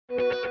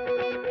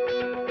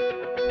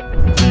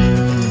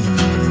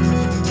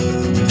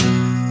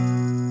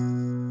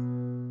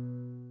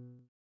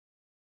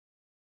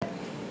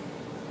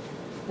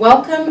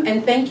Welcome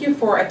and thank you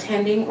for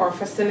attending our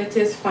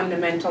Facilities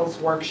Fundamentals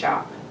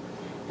workshop.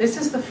 This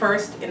is the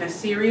first in a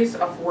series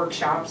of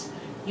workshops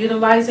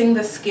utilizing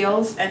the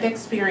skills and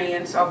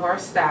experience of our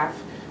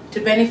staff to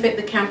benefit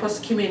the campus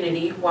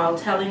community while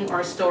telling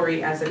our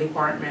story as a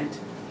department.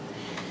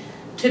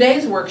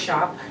 Today's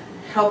workshop,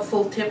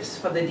 Helpful Tips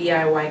for the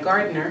DIY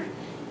Gardener,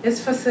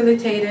 is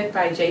facilitated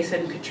by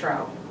Jason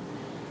Cottrell.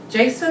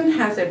 Jason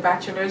has a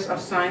Bachelor's of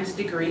Science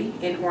degree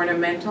in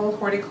Ornamental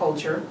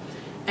Horticulture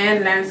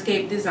and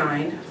Landscape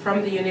Design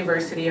from the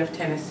University of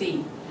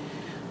Tennessee.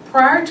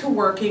 Prior to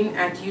working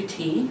at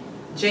UT,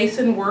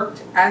 Jason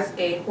worked as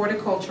a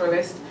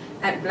horticulturalist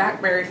at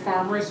Blackberry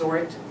Farm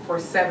Resort for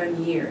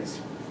 7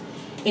 years.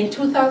 In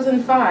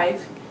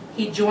 2005,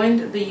 he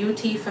joined the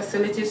UT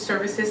Facilities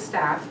Services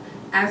staff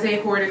as a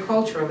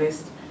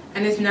horticulturalist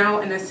and is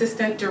now an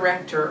assistant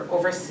director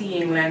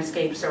overseeing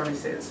landscape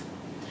services.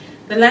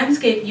 The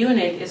landscape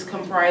unit is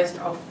comprised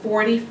of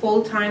 40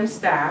 full-time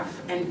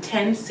staff and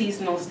 10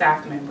 seasonal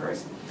staff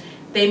members.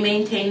 They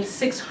maintain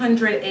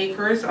 600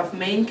 acres of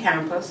main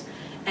campus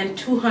and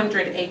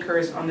 200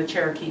 acres on the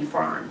Cherokee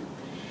farm.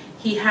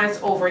 He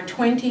has over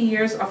 20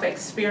 years of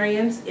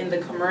experience in the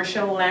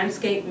commercial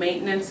landscape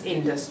maintenance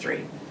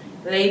industry.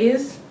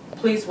 Ladies,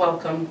 please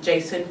welcome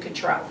Jason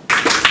Cottrell.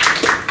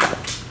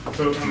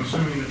 So I'm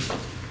assuming that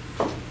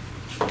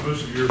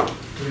most of you are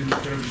going to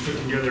be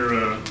putting together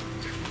a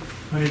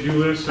honey-do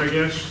list, I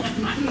guess.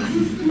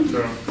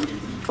 So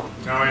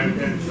now,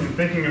 in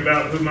thinking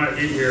about who might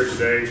be here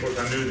today, of course,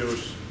 I knew there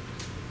was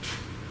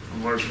a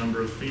large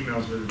number of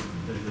females that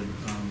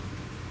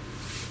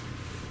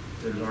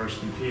had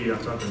RSVP. I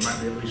thought there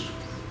might be at least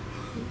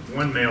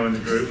one male in the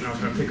group, and I was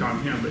going to pick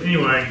on him. But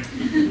anyway,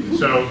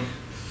 so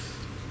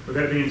with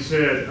that being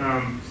said,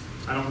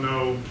 I don't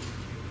know,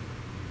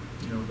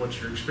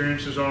 what your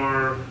experiences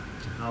are,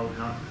 how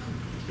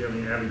if you have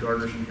any avid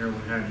gardeners in here,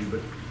 what have you.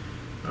 But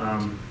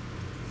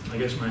I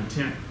guess my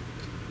intent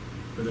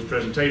for this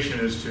presentation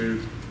is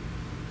to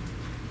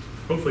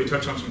hopefully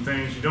touch on some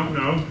things you don't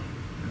know,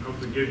 and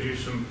hopefully give you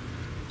some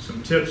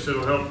tips that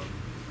will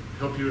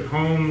help you at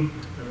home,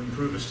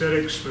 improve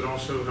aesthetics, but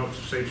also help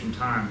save some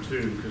time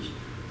too. Because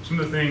some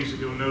of the things that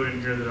you'll note in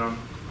here that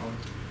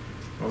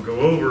I'll go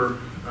over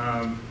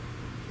are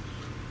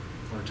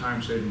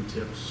time-saving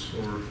tips,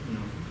 or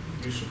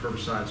use of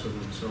herbicides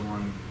and so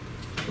on.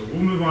 So we'll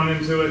move on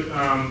into it.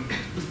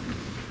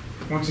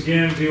 Once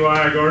again,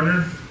 DIY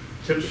Gardener,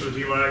 tips for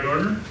the DIY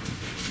Gardener.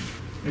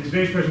 In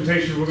today's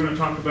presentation, we're going to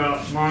talk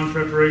about lawn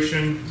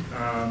preparation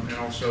and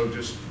also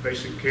just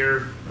basic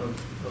care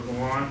of the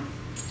lawn.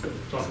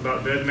 Talk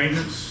about bed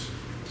maintenance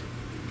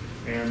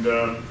and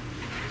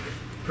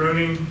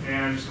pruning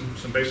and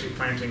some basic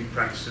planting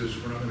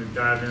practices. We're not going to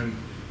dive in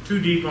too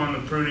deep on the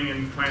pruning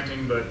and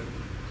planting, but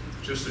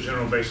just the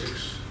general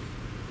basics.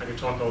 I could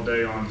talk all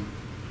day on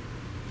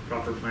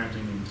proper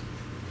planting and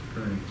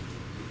pruning.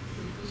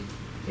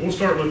 We'll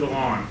start with the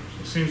lawn.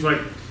 It seems like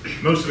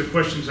most of the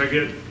questions I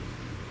get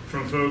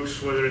from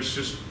folks, whether it's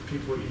just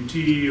people at UT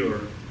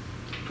or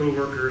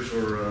co-workers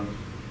or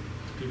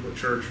people at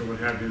church or what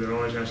have you, they're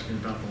always asking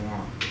about the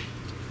lawn.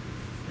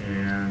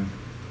 And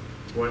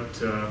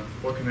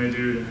what can they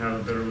do to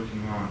have a better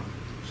looking lawn?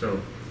 So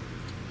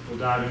we'll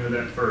dive into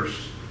that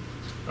first.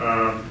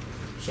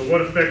 So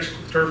what affects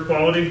turf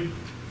quality?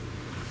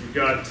 You've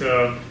got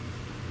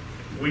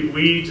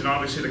weeds, and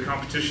obviously the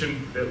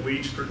competition that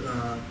weeds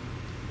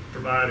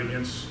provide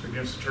against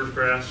the turf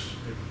grass.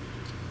 They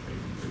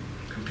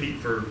compete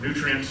for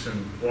nutrients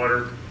and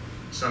water,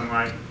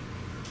 sunlight.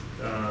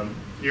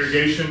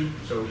 Irrigation,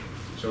 so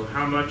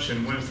how much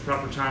and when is the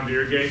proper time to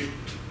irrigate.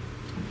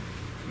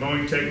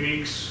 Mowing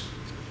techniques,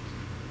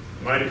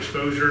 light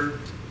exposure,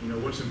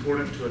 what's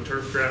important to a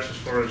turf grass as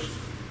far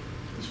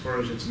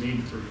as its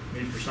need for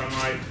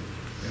sunlight,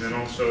 and then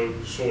also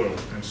soil.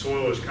 And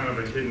soil is kind of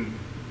a hidden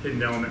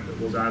element that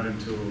we'll dive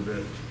into a little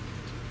bit.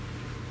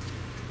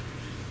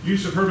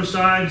 Use of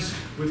herbicides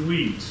with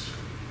weeds.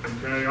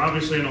 Okay,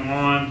 obviously in a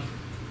lawn,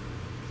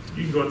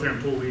 you can go out there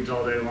and pull weeds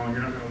all day long.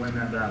 You're not going to win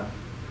that battle.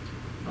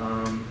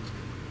 I'm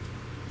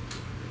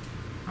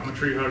a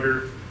tree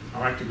hugger. I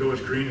like to go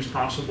as green as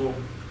possible.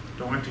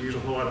 Don't like to use a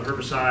whole lot of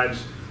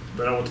herbicides,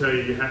 but I will tell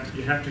you, you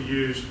have to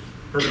use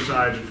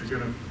herbicides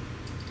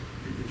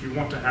if you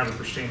want to have a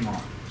pristine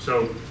lawn.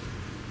 So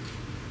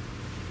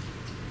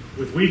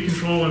with weed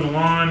control in the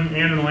lawn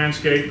and in the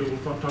landscape, but we'll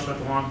talk about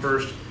the lawn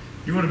first,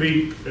 you want to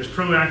be as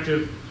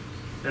proactive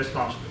as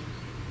possible.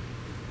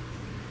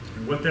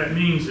 And what that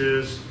means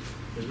is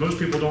most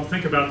people don't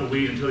think about the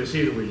weed until they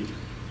see the weed.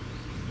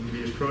 You need to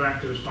be as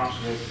proactive as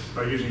possible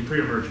by using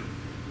pre-emergent.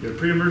 You have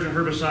pre-emergent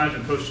herbicides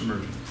and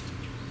post-emergent.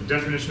 The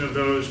definition of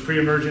those,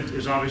 pre-emergent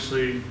is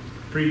obviously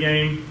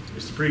pre-game.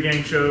 It's the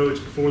pre-game show.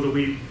 It's before the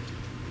weed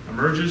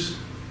emerges.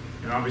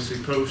 And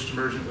obviously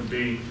post-emergent would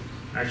be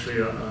actually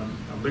a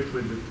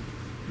liquid that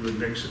you would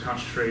mix a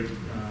concentrate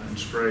and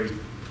spray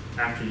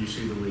after you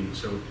see the weed.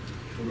 So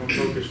we're going to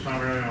focus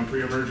primarily on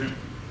pre-emergent.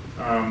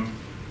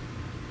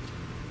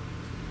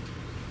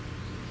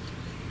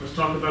 Let's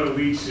talk about a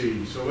weed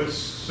seed. So let's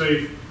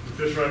say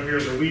this right here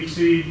is a weed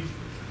seed.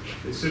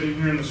 It's sitting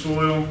here in the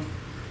soil.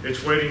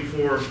 It's waiting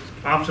for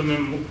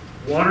optimum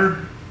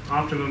water,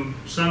 optimum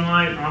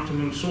sunlight,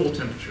 optimum soil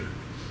temperature.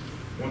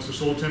 Once the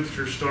soil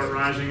temperatures start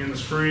rising in the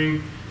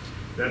spring,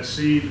 that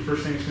seed, the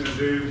first thing it's going to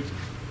do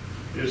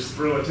is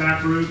throw a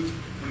taproot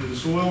into the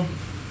soil.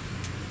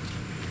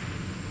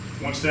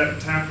 Once that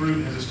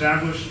taproot has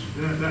established,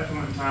 then at that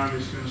point in time,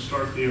 it's going to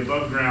start the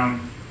above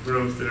ground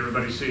growth that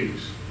everybody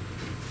sees.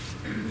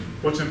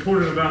 What's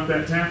important about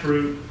that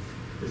taproot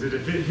is that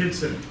if it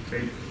hits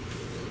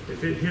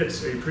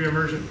a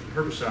pre-emergent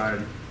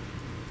herbicide,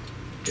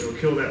 it'll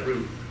kill that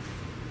root.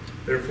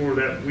 Therefore,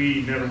 that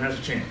weed never has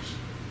a chance.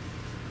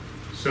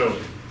 So,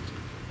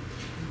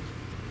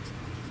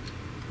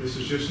 this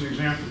is just an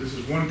example. This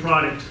is one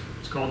product.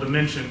 It's called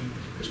Dimension.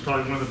 It's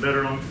probably one of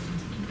the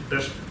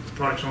best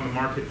products on the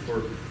market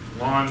for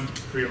lawn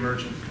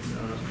pre-emergent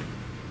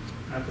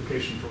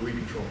application for weed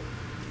control.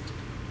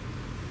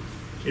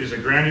 It is a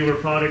granular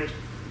product.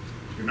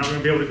 You're not going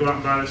to be able to go out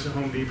and buy this at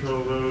Home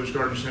Depot, Lowe's,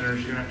 garden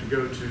centers. You're going to have to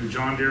go to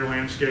John Deere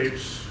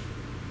Landscapes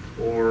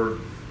or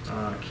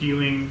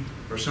Keeling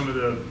or some of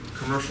the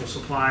commercial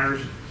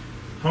suppliers.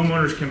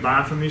 Homeowners can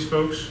buy from these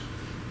folks.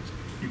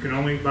 You can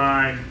only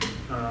buy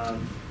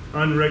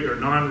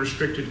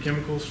non-restricted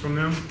chemicals from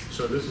them.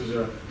 So this is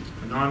a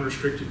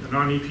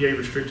non-EPA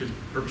restricted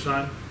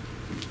herbicide.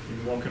 You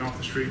can walk in off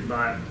the street and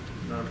buy it,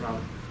 not a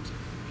problem.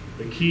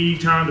 The key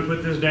time to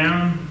put this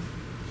down,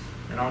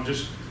 and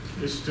this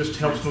just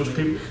helps most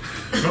people.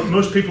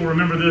 Most people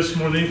remember this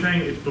more than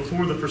anything. It's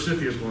before the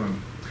forsythias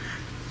bloom.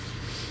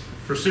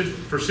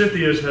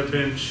 Forsythias have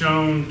been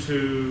shown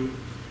to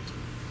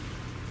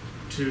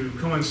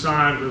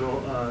coincide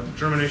with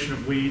germination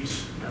of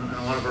weeds and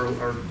a lot of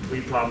our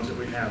weed problems that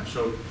we have.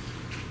 So,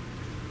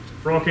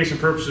 for all case and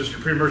purposes,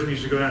 your pre-emergent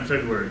needs to go down in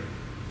February.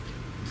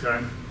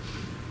 Okay.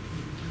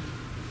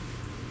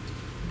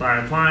 By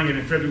applying it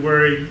in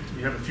February,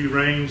 you have a few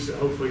rains that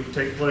hopefully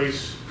take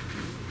place.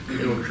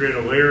 It'll create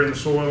a layer in the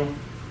soil,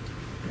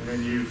 and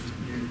then you've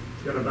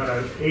got about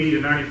an 80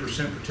 to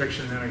 90%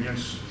 protection then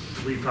against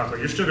weed population.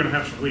 You're still going to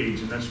have some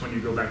weeds, and that's when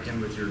you go back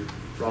in with your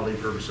broadleaf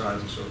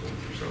herbicides and so forth.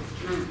 So,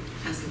 Can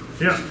I ask a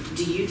question? Yeah.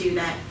 Do you do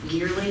that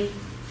yearly?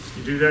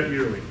 You do that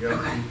yearly. Yeah.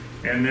 Okay.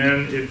 And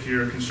then if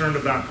you're concerned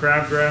about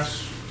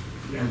crabgrass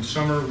and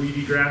summer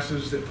weedy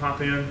grasses that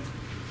pop in,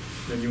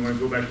 then you want to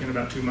go back in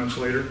about 2 months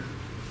later.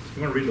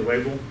 You want to read the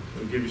label.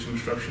 It'll give you some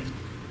instruction.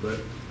 But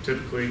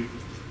typically,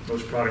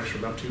 most products are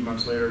about 2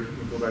 months later.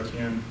 You go back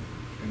in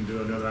and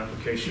do another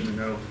application, and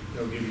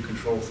they'll give you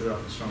control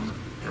throughout the summer,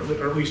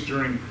 or at least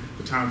during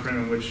the time frame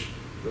in which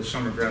those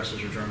summer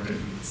grasses are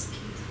germinating.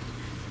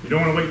 You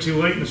don't want to wait too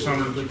late in the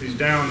summer to put these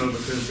down, though,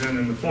 because then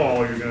in the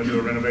fall you're going to do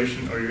a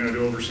renovation or you're going to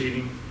do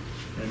overseeding,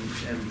 and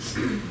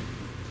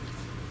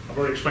I've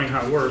already explained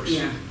how it works.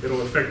 Yeah.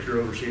 It'll affect your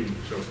overseeding.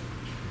 So,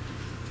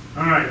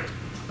 all right.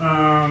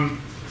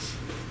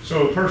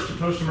 So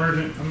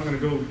post-emergent, I'm not going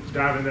to go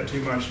dive into that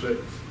too much, but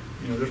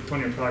there's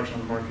plenty of products on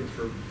the market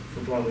for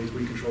broadleaf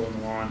weed control on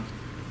the lawn.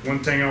 One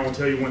thing I will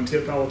tell you, one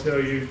tip I will tell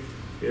you,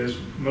 is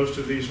most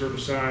of these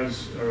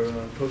herbicides, or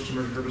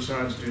post-emergent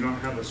herbicides, do not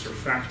have a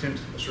surfactant.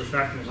 A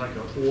surfactant is like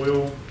an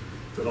oil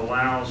that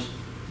allows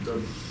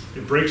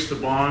it breaks the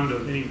bond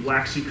of any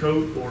waxy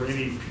coat or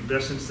any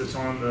pubescence that's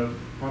on the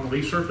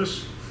leaf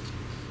surface.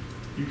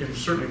 You can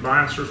certainly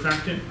buy a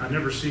surfactant. I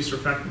never see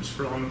surfactants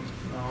on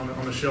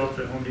the shelf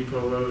at Home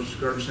Depot, Lowe's,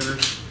 garden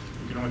centers.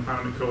 You can only find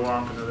them at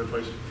Co-op and other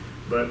places.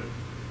 But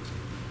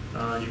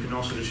you can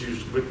also just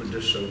use liquid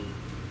dish soap.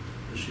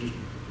 Just use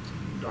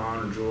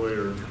Dawn or Joy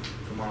or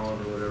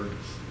Palmolive or whatever.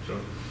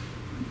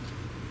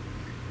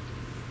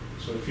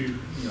 So a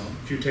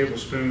few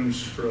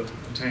tablespoons for a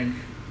tank.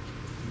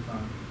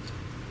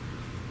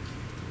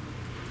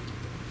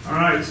 All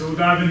right, so we'll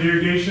dive into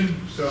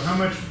irrigation. So how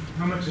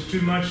much is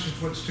too much?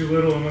 What's too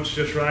little? And what's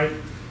just right?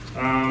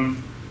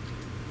 And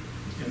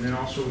then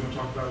also we're going to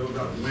talk about a little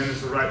about when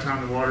is the right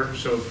time to water.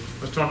 So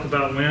let's talk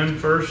about when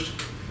first.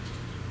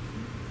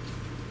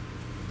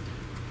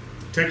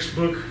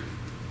 Textbook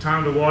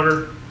time to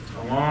water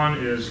a lawn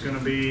is going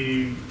to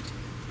be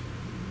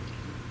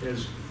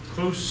as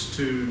close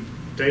to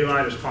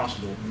daylight as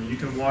possible. I mean, you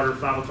can water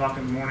 5 o'clock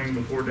in the morning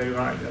before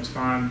daylight. That's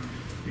fine.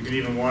 You can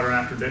even water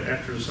after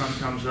the sun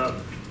comes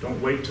up. Don't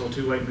wait till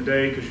too late in the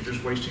day because you're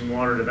just wasting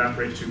water. It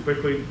evaporates too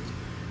quickly.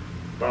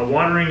 By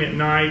watering at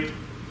night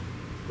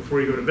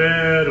before you go to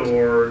bed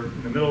or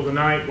in the middle of the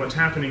night, what's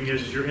happening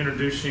is you're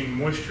introducing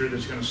moisture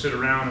that's going to sit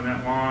around in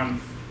that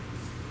lawn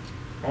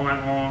all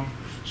night long,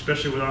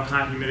 especially with our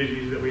high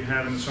humidity that we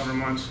have in the summer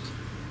months.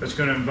 That's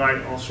going to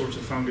invite all sorts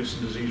of fungus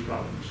and disease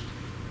problems.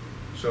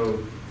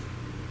 So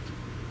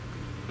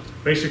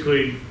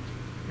basically,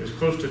 as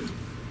close to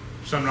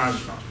sunrise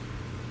as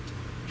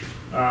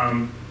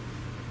possible.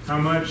 How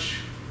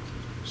much?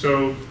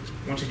 So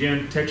once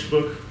again,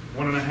 textbook,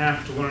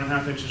 1.5 to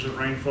 1.5 inches of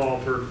rainfall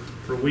per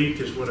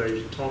week is what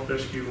a tall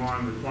fescue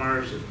lawn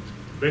requires.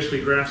 Basically,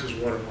 grass is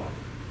waterlogged.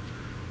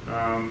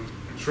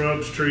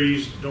 Shrubs,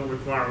 trees don't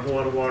require a whole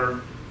lot of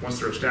water once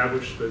they're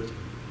established, but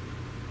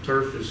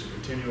turf is a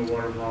continual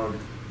water hog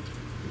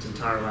its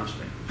entire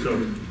lifespan. So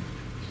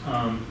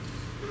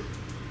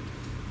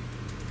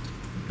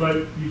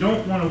But you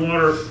don't want to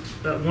water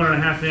that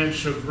 1.5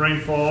 inch of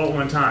rainfall at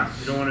one time.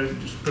 You don't want to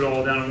just put it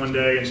all down in one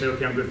day and say,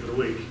 okay, I'm good for the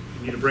week.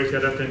 You need to break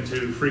that up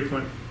into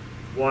frequent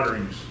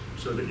waterings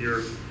so that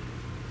you're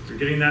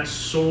getting that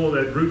soil,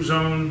 that root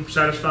zone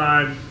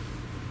satisfied,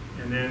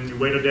 and then you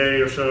wait a day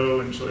or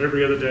so, and so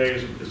every other day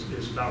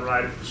is about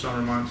right for the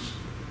summer months.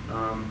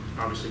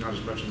 Obviously not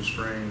as much in the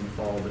spring and the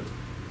fall,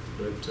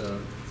 but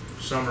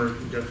summer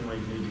you definitely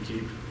need to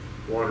keep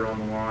water on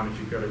the lawn if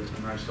you've got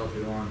a nice healthy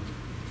lawn.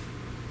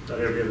 About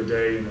every other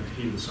day in the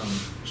heat of the summer,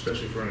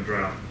 especially if we're in a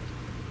drought.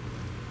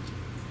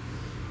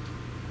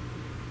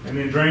 And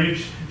then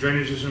drainage.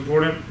 Drainage is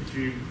important. If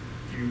you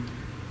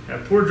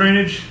have poor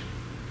drainage,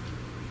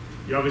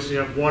 you obviously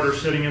have water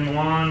sitting in the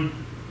lawn.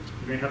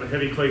 You may have a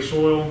heavy clay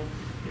soil.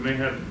 You may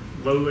have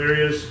low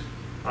areas.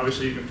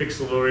 Obviously, you can fix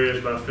the low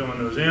areas by filling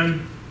those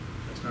in.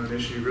 That's not an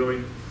issue,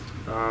 really.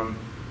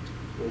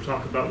 We'll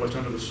talk about what's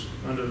under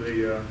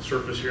the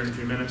surface here in a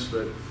few minutes,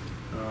 but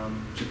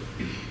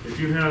if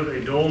you have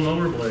a dull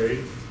mower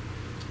blade,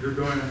 you're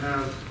going to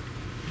have,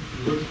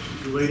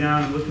 if you lay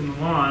down and look in the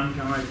lawn,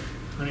 kind of like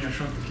Honey, I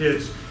Shrunk the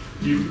Kids,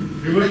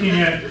 you're looking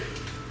at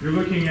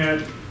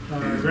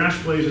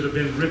grass blades that have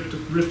been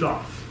ripped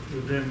off.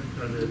 The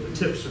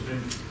tips have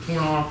been torn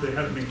off, they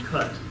haven't been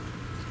cut.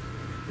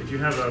 If you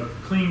have a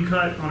clean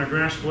cut on a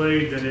grass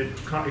blade, then it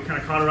kind of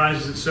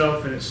cauterizes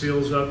itself and it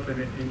seals up, and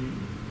you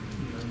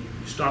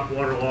stop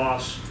water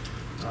loss,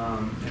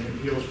 and it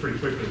heals pretty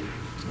quickly.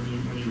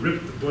 When you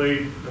rip the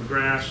blade of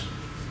grass,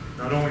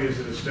 not only is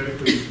it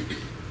aesthetically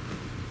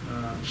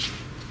not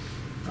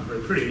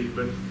very pretty,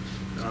 but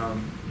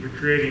you're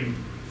creating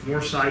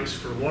more sites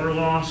for water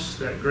loss.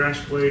 That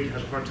grass blade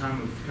has a hard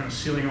time of kind of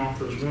sealing off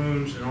those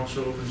wounds, and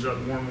also opens up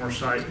more and more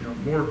site,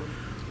 more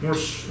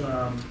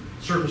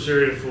surface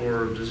area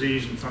for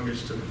disease and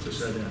fungus to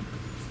set in.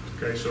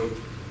 Okay, so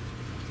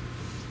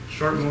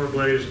sharp mower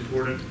blade is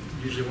important.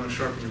 You usually want to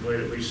sharpen your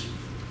blade at least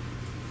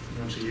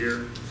once a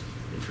year.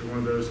 If you're one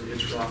of those that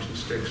hits rocks and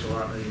sticks a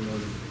lot, maybe more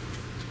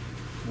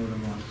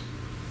than once.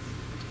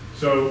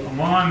 So a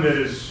lawn that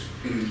is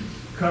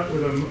cut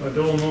with a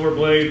dull mower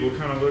blade will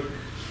kind of look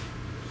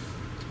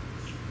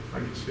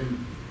like it's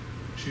been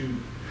chewed,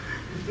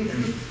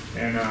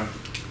 and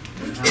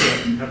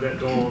have that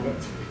dull.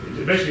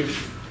 Basically,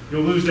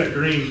 you'll lose that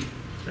green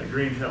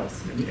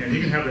health, and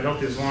you can have the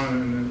healthiest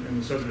lawn in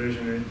the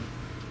subdivision, and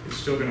it's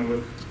still going to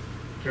look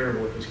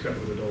terrible if it's cut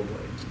with a dull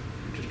blade.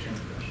 Just change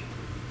that.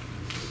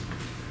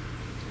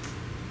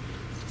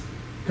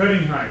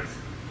 Cutting height.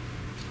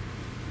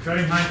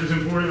 Cutting height is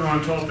important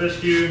on tall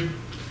fescue.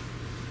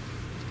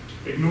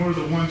 Ignore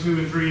the 1, 2,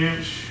 and 3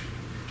 inch.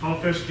 Tall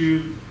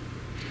fescue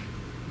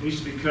needs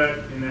to be cut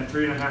in that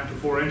 3.5 to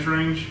 4 inch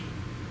range.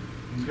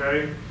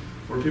 Okay?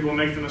 Where people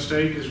make the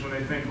mistake is when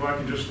they think, well, I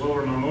can just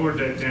lower my mower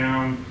deck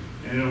down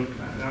and I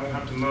won't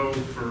have to mow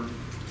for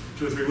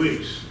 2 or 3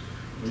 weeks.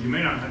 Well, you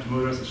may not have to mow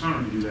the rest of the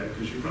summer to do that,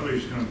 because you're probably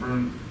just going to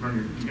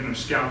you're going to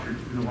scalp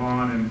your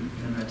lawn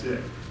and that's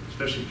it.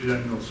 Especially if you do that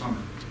in the middle of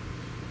summer.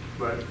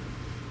 But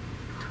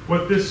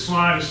what this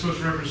slide is supposed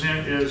to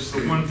represent is the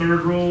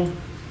 1/3 rule.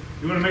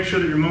 You want to make sure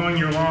that you're mowing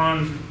your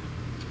lawn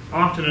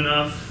often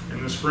enough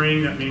in the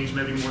spring, that means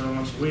maybe more than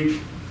once a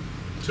week,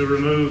 to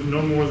remove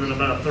no more than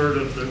about 1/3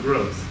 of the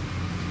growth.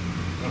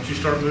 Once you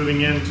start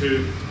moving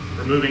into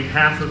removing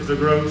half of the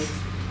growth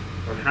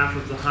or half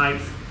of the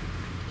height,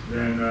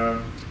 then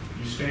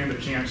you stand a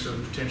chance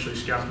of potentially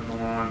scalping the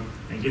lawn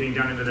and getting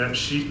down into that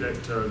sheath, that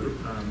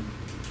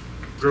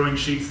growing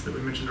sheath that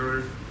we mentioned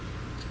earlier,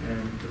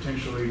 and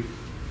potentially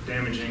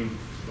damaging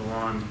the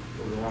lawn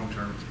over the long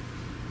term.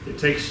 It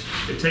takes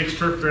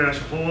turf grass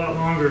a whole lot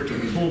longer to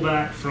pull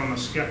back from a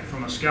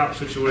scalp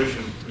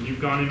situation. When you've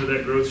gone into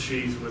that growth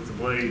sheath with the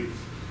blade,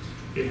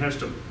 it has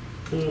to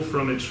pull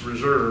from its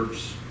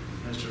reserves,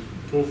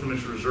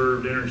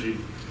 reserved energy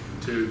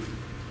to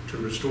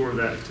restore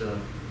that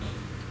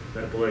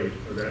blade,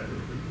 or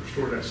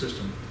restore that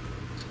system.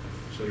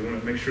 So you want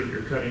to make sure that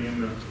you're cutting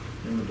in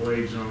the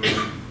blade zone.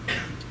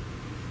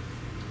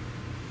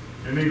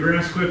 And then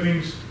grass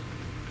clippings.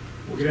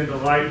 We'll get into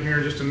light here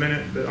in just a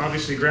minute, but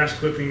obviously grass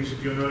clippings,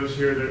 if you'll notice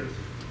here,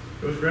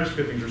 those grass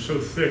clippings are so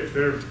thick,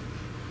 they're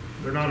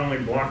not only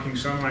blocking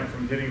sunlight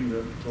from hitting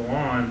the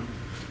lawn,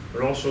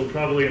 but also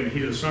probably in the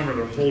heat of the summer,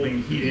 they're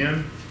holding heat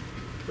in,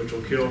 which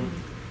will kill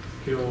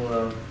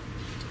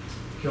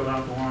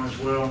out the lawn as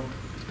well.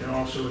 And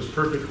also it's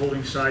perfect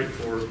holding site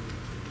for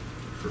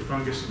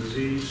fungus and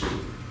disease.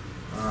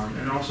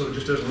 And also it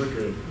just doesn't look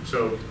good.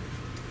 So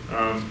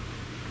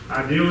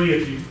ideally,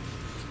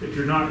 if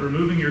you're not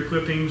removing your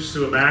clippings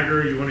through a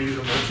bagger, you want to use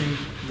a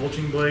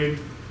mulching blade.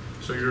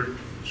 So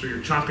you're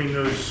chopping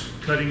those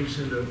clippings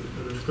into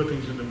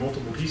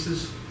multiple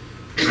pieces.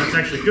 And that's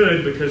actually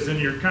good, because then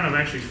you're kind of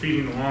actually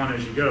feeding the lawn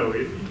as you go.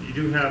 You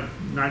do have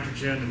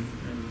nitrogen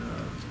and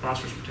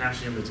phosphorus,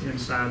 potassium that's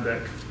inside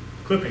that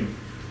clipping,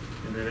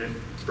 and then it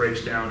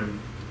breaks down and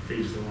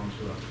feeds the lawn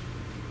as well.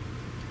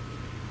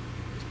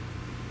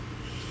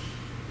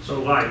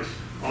 So light.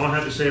 All I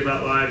have to say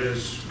about light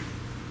is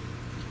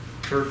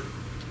turf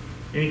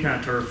any kind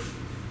of turf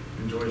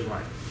enjoys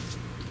light.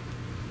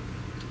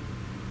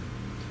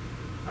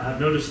 I've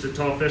noticed that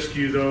tall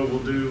fescue, though, will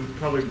do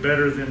probably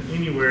better than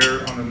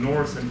anywhere on the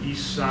north and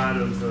east side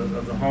of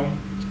the home,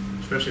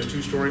 especially a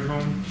two-story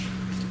home.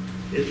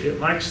 It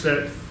likes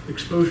that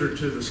exposure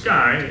to the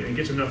sky, and it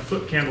gets enough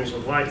foot candles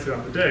of light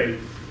throughout the day,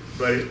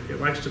 but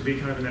it likes to be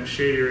kind of in that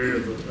shade area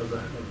of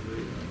the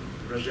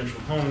residential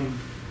home,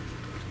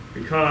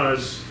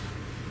 because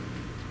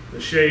the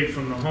shade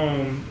from the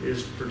home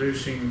is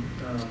producing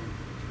a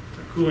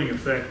cooling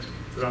effect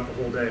throughout the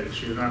whole day,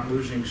 so you're not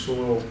losing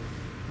soil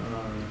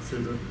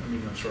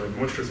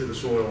moisture through the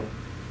soil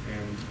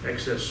and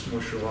excess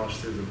moisture loss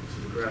through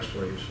the grass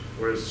blades.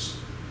 Whereas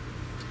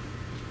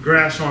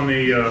grass on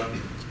the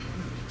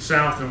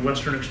south and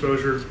western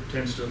exposure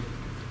tends to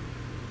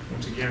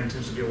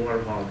be a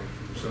water hog.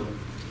 So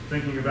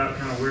thinking about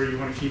kind of where you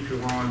want to keep your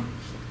lawn,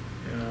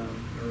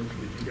 or if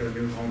you've got a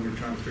new home, you're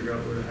trying to figure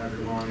out where to have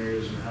your lawn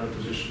areas and how to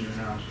position your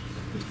house.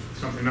 It's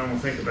something I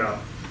want to think about.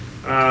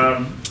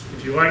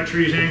 If you like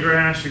trees and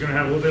grass, you're going to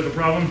have a little bit of a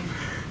problem.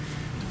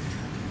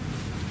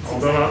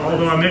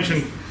 Although I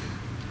mentioned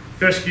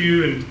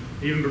fescue and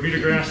even Bermuda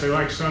grass, they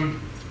like sun.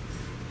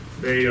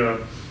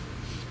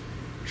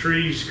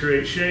 Trees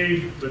create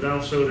shade, but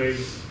also they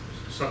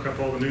suck up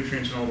all the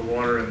nutrients and all the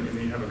water, and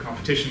you have a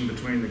competition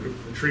between the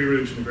tree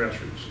roots and the grass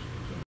roots.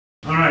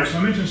 So. All right, so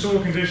I mentioned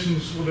soil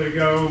conditions a little bit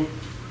ago,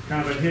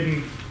 kind of a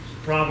hidden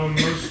problem.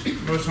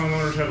 Most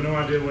homeowners have no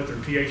idea what their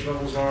pH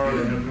levels are.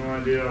 They have no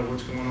idea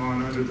what's going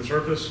on under the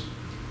surface.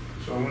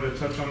 So I wanted to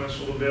touch on this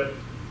a little bit.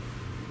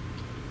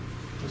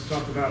 Let's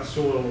talk about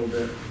soil a little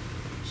bit.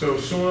 So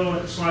soil,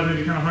 that slide may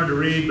be kind of hard to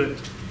read, but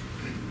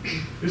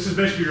this is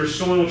basically your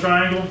soil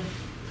triangle.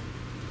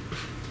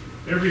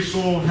 Every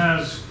soil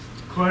has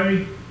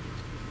clay,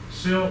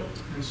 silt,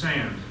 and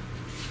sand,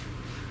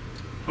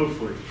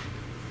 hopefully.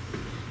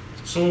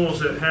 Soils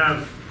that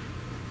have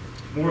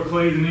more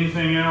clay than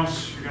anything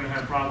else, you're going to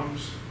have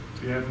problems.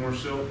 If you have more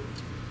silt,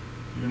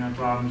 you're going to have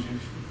problems. You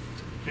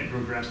can't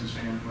grow grass and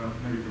sand. Well,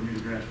 maybe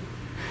Bermuda grass.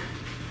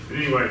 But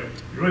anyway,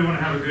 you really want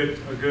to have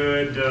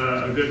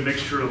a good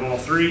mixture of all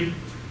three.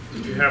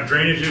 If you have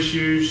drainage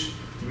issues,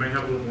 you may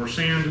have a little more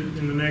sand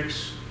in the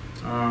mix.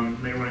 You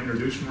may want to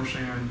introduce more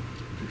sand.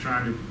 If you're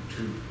trying to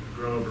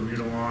grow a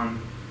Bermuda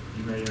lawn,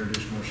 you may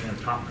introduce more sand,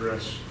 top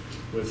dress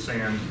with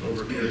sand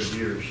over a period of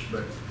years.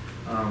 But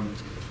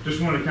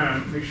just want to kind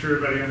of make sure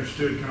everybody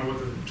understood kind of what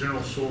the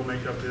general soil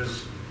makeup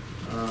is.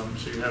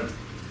 So you have,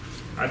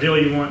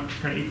 ideally you want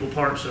kind of equal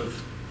parts of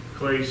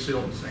clay,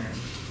 silt, and sand.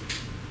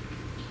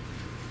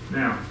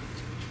 Now,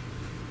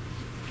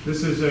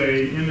 this is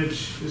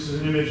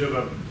an image of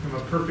a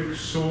perfect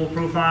soil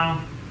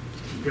profile.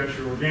 You've got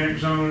your organic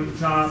zone at the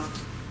top,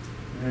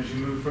 and as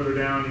you move further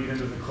down, you get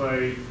into the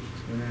clay,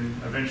 and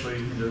then eventually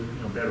into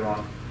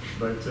bedrock.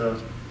 But the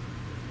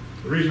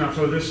reason I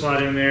throw this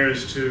slide in there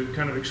is to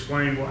kind of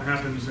explain what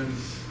happens in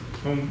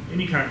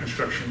any kind of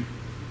construction.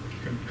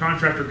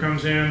 Contractor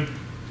comes in,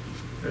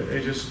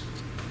 they just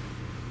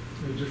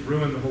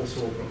ruin the whole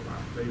soil profile.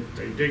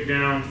 They dig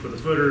down for the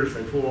footers,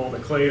 they pull all the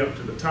clay up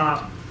to the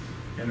top,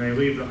 and they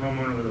leave the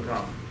homeowner with a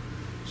problem.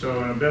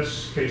 So in a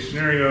best case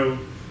scenario,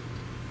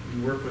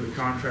 you work with the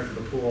contractor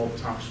to pull all the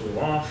topsoil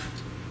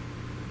off,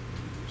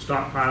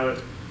 stockpile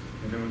it,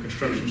 and then when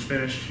construction's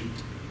finished, you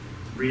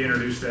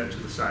reintroduce that to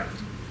the site.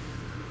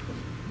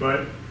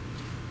 But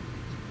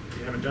if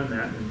you haven't done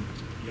that, then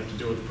you have to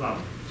deal with the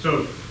problem.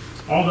 So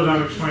all that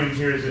I'm explaining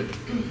here is that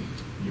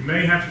you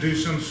may have to do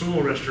some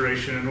soil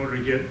restoration in order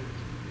to get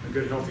a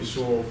good healthy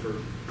soil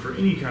for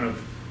any kind of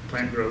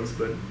plant growth,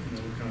 but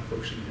we're kind of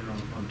focusing here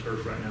on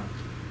turf right now.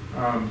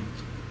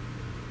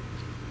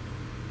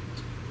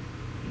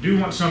 You do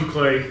want some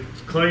clay.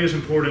 Clay is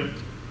important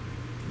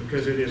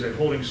because it is a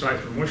holding site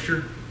for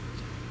moisture.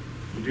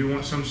 You do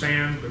want some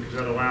sand because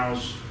that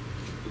allows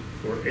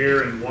for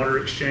air and water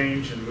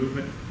exchange and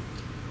movement.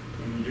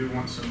 And you do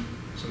want some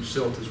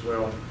silt as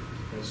well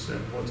as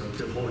what's a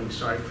good holding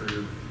site for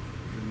your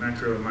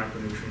macro and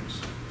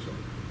micronutrients.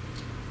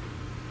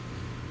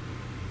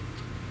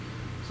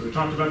 So we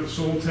talked about the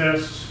soil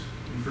tests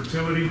and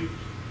fertility.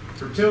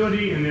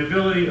 Fertility and the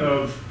ability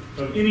of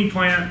any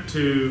plant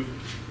to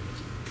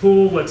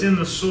pull what's in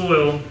the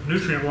soil,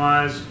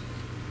 nutrient-wise,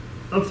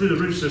 up through the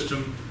root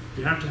system,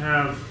 you have to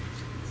have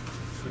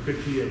a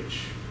good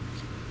pH.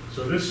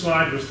 So this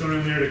slide was thrown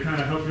in there to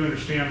kind of help you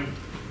understand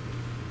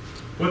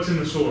what's in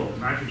the soil.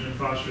 Nitrogen,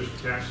 phosphorus,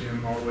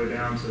 potassium, all the way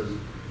down to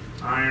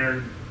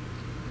iron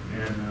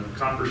and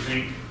copper,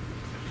 zinc.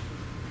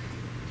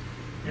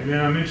 And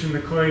then I mentioned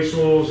the clay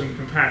soils and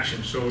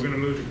compaction. So we're going to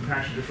move to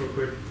compaction just real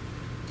quick.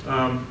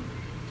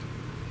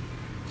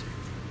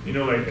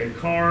 A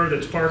car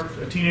that's parked,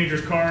 a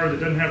teenager's car that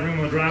doesn't have room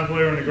on the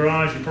driveway or in the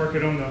garage, you park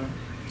it in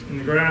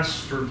the grass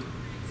for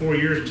 4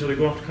 years until they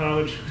go off to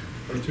college,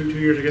 or two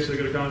years, I guess, they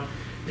go to college.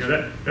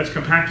 That's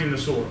compacting the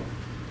soil.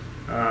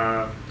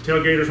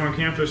 Tailgaters on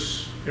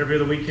campus every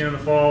other weekend in the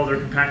fall, they're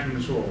compacting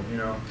the soil.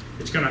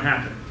 It's going to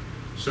happen.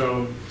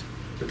 So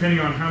depending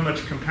on how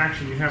much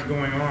compaction you have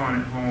going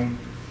on at home,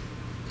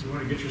 you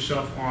want to get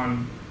yourself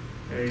on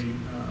an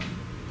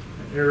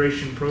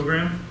aeration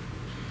program.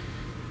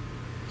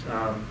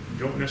 You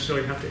don't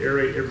necessarily have to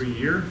aerate every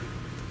year.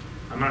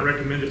 I might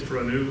recommend it for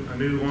a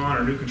new lawn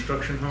or new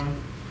construction home,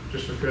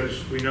 just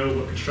because we know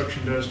what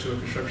construction does to a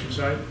construction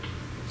site.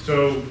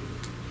 So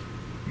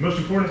the most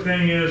important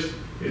thing is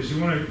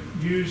you want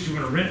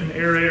to rent an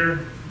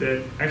aerator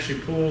that actually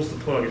pulls the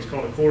plug. It's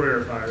called a core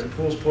aerifier. It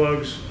pulls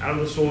plugs out of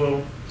the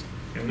soil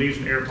and leaves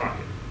an air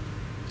pocket.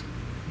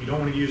 You don't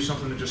want to use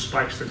something that just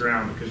spikes the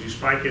ground, because you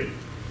spike it,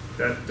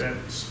 that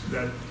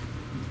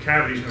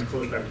cavity is going to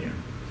close back in.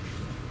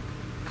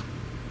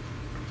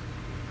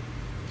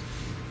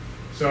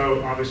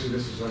 So obviously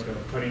this is like a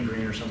putting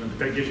green or something, but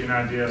that gives you an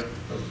idea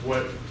of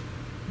what,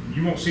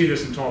 you won't see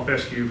this in tall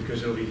fescue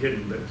because it'll be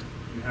hidden, but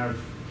you have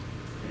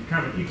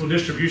kind of an equal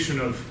distribution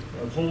of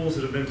holes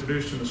that have been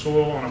produced in the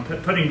soil. On a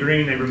putting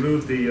green, they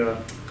remove the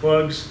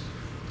plugs.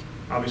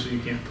 Obviously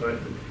you can't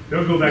put, but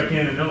they'll go back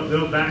in and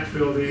they'll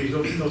backfill these,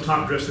 they'll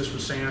top dress this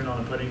with sand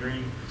on a putting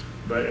green,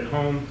 but at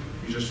home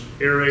you just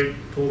aerate,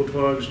 pull the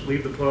plugs,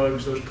 leave the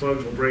plugs, those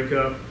plugs will break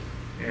up,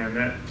 and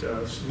that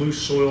loose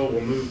soil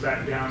will move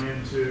back down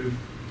into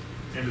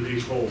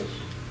these holes.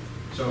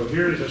 So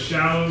here is a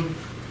shallow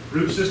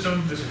root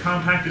system. This is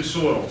compacted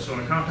soil. So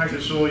in a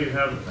compacted soil, you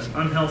have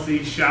an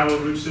unhealthy, shallow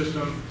root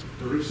system.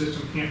 The root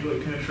system can't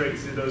really penetrate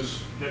through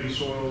those heavy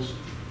soils.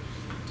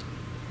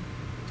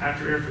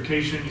 After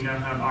aerification, you now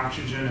have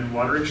oxygen and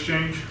water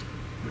exchange,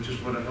 which is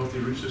what a healthy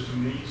root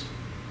system needs.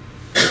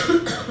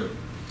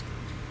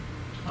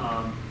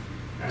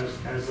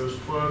 As those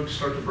plugs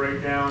start to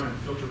break down and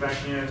filter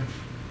back in,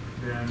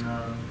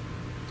 then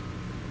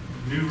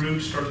new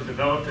roots start to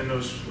develop in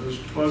those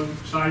plug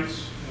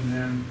sites, and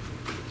then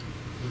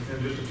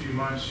within just a few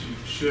months you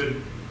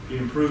should be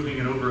improving,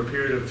 and over a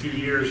period of a few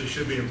years you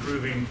should be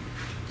improving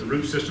the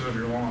root system of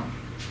your lawn.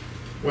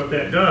 What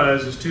that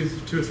does is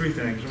two or three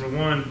things. Number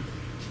one,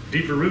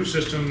 deeper root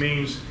system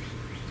means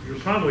you're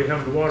probably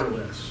having to water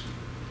less,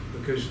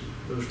 because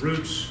those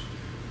roots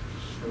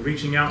are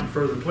reaching out in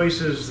further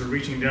places, they're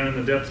reaching down in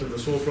the depth of the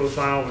soil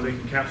profile where they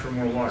can capture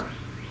more water.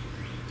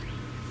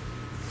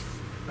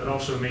 That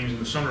also means in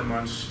the summer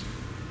months,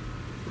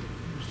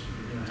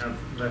 you're going to have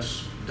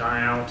less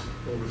die out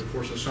over the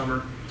course of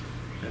summer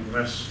and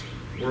less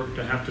work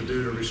to have to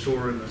do to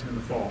restore in the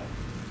fall.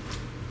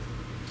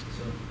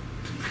 So,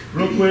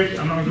 real quick,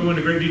 I'm not going to go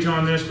into great detail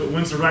on this, but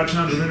when's the right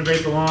time to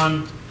renovate the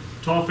lawn?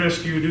 Tall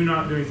fescue, do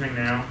not do anything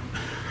now.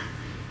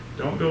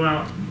 Don't go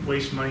out and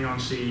waste money on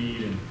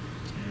seed and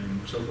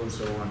so forth and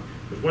so on.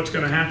 But what's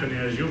going to happen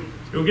is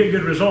you'll get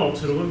good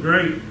results. It'll look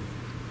great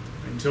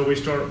until we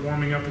start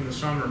warming up in the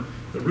summer.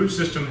 The root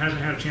system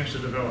hasn't had a chance to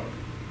develop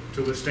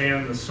to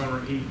withstand the summer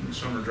heat and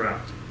summer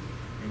drought,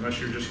 unless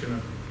you're just going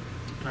to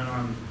plan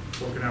on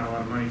forking out a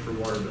lot of money for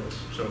water bills.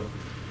 So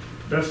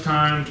best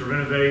time to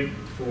renovate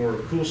for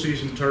cool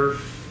season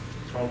turf,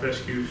 tall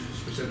fescue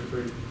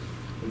specifically,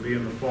 would be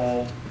in the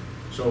fall.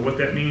 So what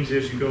that means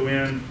is you go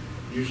in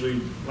usually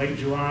late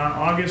July,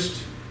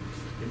 August.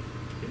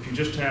 If you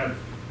just have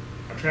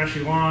a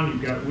trashy lawn,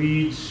 you've got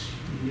weeds,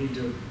 you need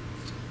to,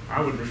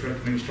 I would just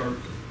recommend you start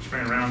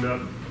spraying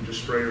Roundup and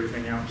just spray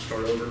everything out and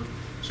start over.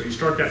 So you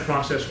start that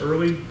process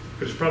early,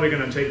 because it's probably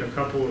going to take a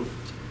couple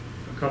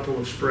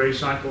of spray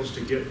cycles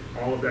to get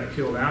all of that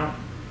killed out.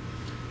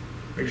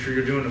 Make sure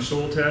you're doing a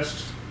soil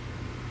test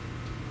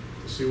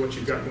to see what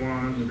you've got going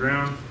on in the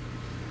ground,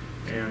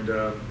 and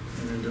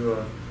then do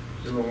a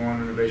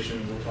lawn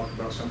renovation. We'll talk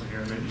about something here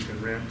in a minute you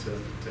can rent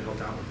to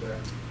help out with that.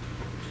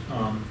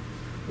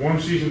 Warm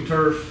season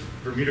turf,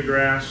 Bermuda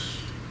grass,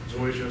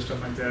 zoysia,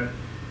 stuff like that.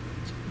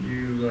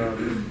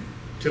 You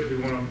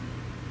typically want to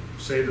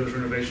save those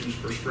renovations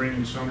for spring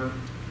and summer,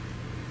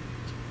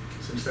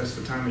 since that's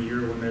the time of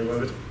year when they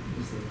love it.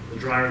 The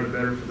drier the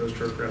better for those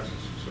turf grasses.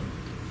 So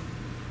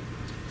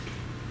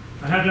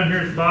I have down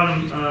here at the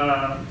bottom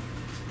a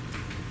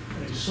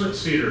slit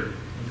seeder.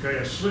 Okay,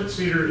 a slit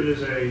seeder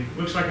is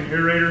looks like an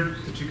aerator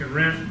that you can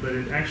rent, but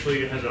it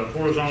actually has a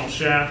horizontal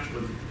shaft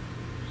with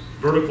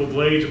vertical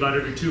blades about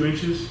every 2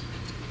 inches.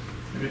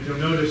 And if you'll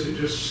notice, it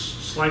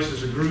just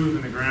slices a groove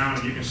in the ground,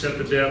 and you can set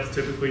the depth.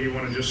 Typically you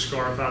want to just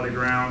scarify the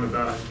ground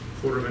about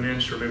 1/4 of an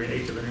inch or maybe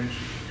 1/8 of an inch.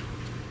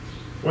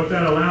 What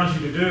that allows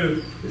you to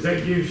do is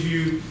that gives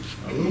you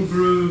a little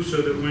groove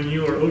so that when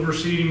you are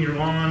overseeding your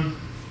lawn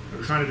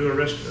or trying to do a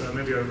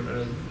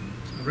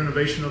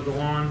renovation of the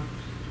lawn,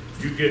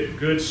 you get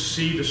good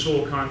seed to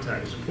soil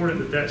contact. It's important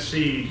that that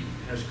seed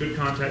has good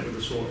contact with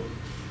the soil.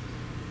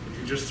 If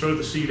you just throw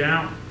the seed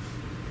out,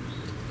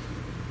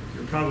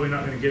 you're probably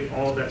not going to get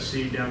all of that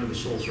seed down to the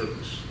soil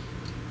surface.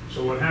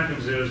 So what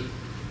happens is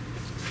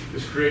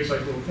this creates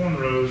like little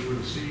cornrows where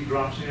the seed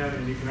drops in,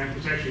 and you can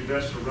it's actually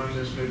best to run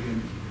this maybe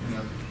in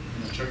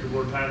a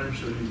checkerboard pattern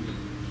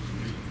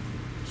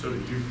so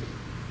that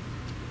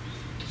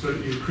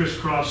you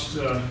crisscrossed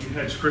you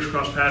had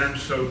crisscross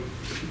patterns. So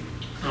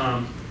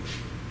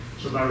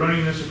by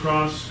running this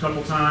across a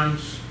couple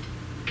times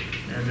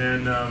and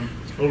then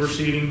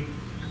overseeding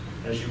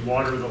as you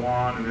water the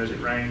lawn and as it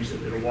rains,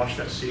 it'll wash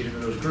that seed into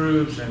those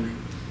grooves, and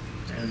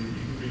and you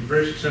can be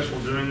very successful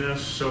doing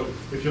this. So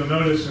if you'll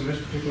notice in this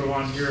particular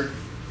lawn here,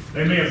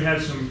 they may have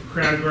had some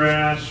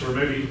crabgrass or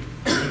maybe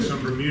even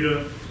some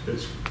Bermuda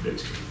that's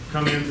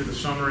come in through the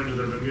summer into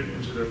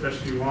their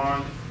fescue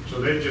lawn. So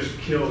they've just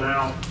killed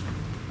out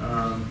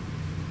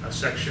a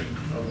section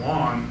of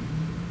lawn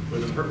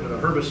with a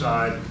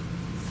herbicide,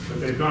 but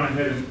they've gone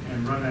ahead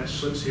and run that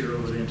slip seeder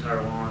over the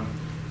entire lawn,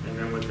 and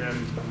then within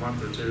a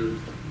month or two,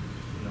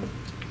 you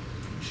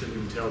shouldn't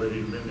even tell they've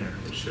even been there.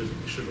 It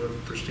should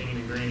look pristine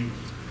and green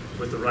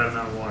with the right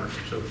amount of water.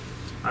 So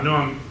I know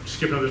I'm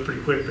skipping over this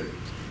pretty quick, but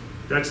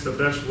that's the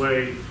best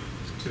way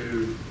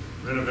to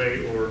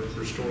renovate or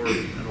restore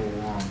an old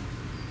lawn.